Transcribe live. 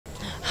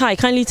Hi,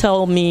 kindly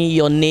tell me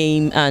your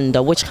name and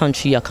which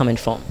country you're coming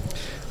from.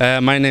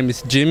 My name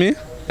is Jimmy.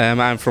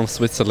 I'm from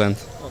Switzerland.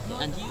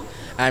 Okay. And you?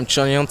 I'm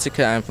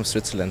GHOne. I'm from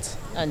Switzerland.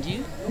 And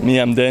you? Me,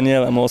 I'm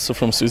Daniel. I'm also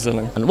from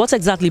Switzerland. And what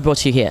exactly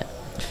brought you here?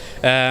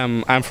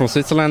 I'm from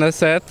Switzerland, I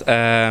said,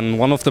 and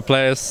one of the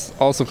players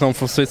also come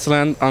from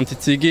Switzerland,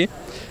 Ati-Zigi.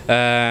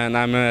 And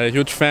I'm a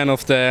huge fan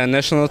of the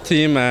national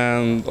team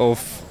and of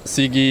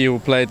Ziggy, who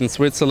played in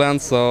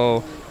Switzerland.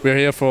 So we're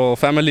here for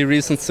family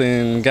reasons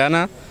in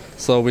Ghana.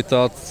 So we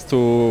thought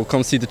to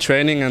come see the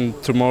training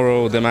and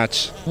tomorrow the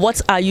match.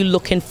 What are you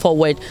looking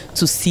forward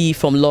to see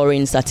from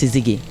Lawrence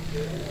Ati-Zigi?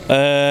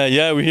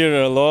 Yeah, we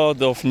hear a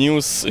lot of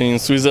news in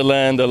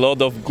Switzerland, a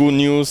lot of good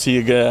news.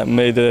 He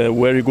made a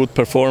very good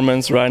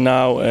performance right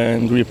now,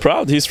 and we're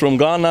proud. He's from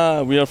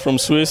Ghana, we are from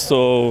Swiss,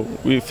 so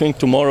we think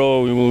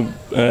tomorrow we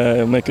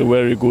will make a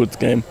very good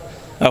game.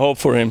 I hope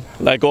for him,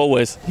 like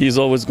always. He's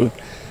always good.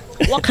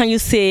 What can you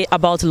say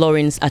about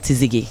Lawrence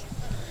Ati-Zigi?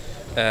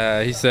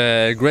 He's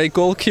a great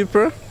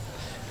goalkeeper.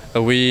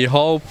 We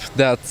hope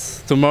that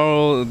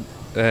tomorrow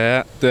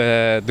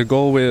the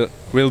goal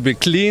will be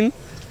clean.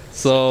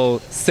 So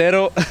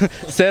zero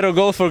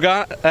goal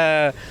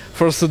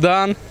for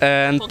Sudan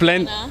and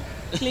Clean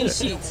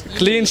sheet.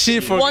 Clean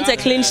sheet for want Ghana.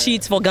 A clean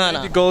sheet for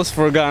Ghana. Goals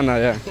for Ghana,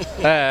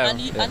 yeah. And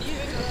you?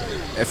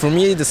 For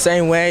me, the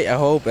same way. I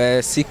hope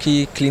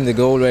Siki clean the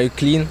goal very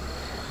clean.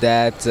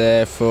 That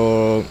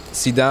for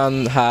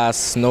Sudan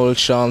has no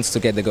chance to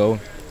get the goal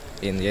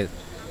in yet.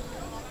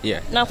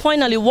 Yeah. Now,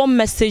 finally, what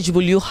message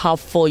will you have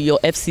for your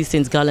FC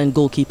St. Gallen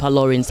goalkeeper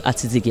Lawrence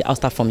Ati-Zigi? I'll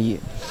start from you.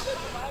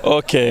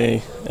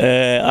 Okay,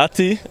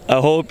 Ati,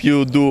 I hope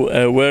you do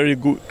a very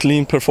good,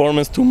 clean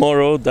performance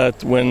tomorrow,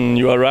 that when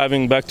you are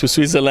arriving back to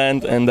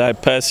Switzerland and I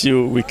pass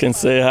you, we can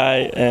say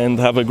hi and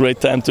have a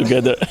great time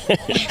together.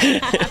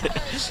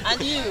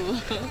 And you?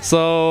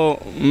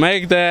 So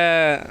make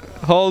the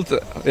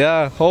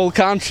whole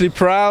country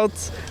proud,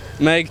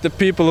 make the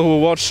people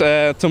who watch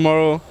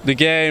tomorrow the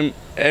game,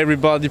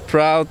 everybody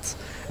proud,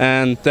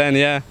 and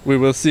then we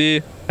will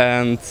see,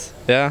 and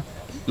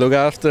look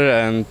after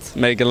and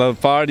make a little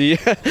party.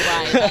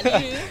 Right.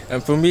 And you?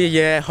 And for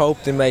me,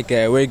 hope to make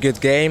a very good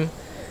game,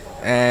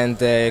 and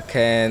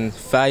can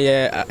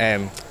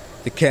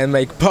they can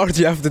make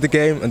party after the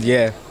game,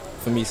 and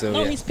for me so.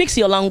 No, he speaks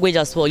your language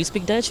as well. You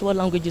speak Dutch. What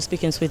language you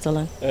speak in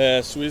Switzerland?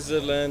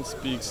 Switzerland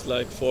speaks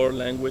like 4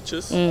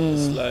 languages.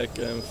 It's like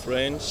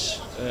French,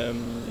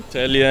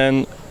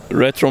 Italian,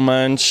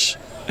 Romansh,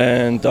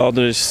 and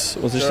others.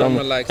 What is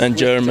German, like and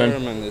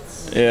German.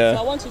 So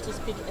I want you to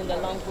speak in the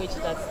language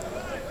that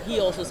he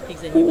also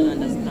speaks and he will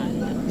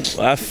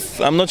understand.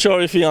 I'm not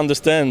sure if he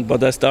understands,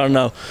 but I start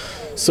now.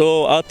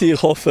 So Ati,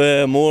 ich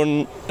hoffe,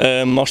 morgen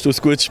machst du ein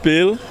gutes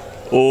Spiel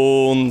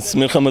und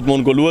wir kommen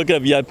morgen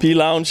schauen,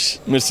 VIP-Lounge.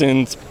 Wir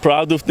sind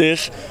proud auf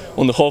dich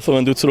und ich hoffe,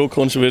 wenn du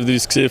zurückkommst, werden wir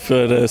uns sehen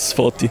für ein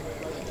Foto.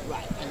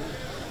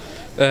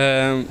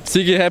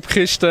 Ziggy hat die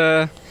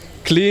Kiste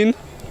clean,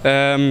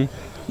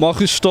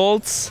 macht uns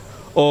stolz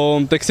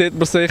und dann sieht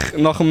man sich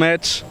nach dem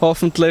Match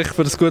hoffentlich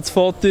für ein gutes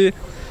Foto.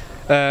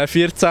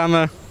 4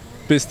 zusammen.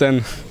 Bis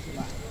dann.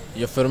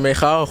 Ja, für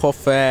mich auch. Ich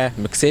hoffe,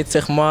 man sieht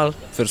sich mal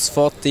fürs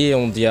Foto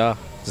und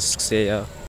das gesehen, ja.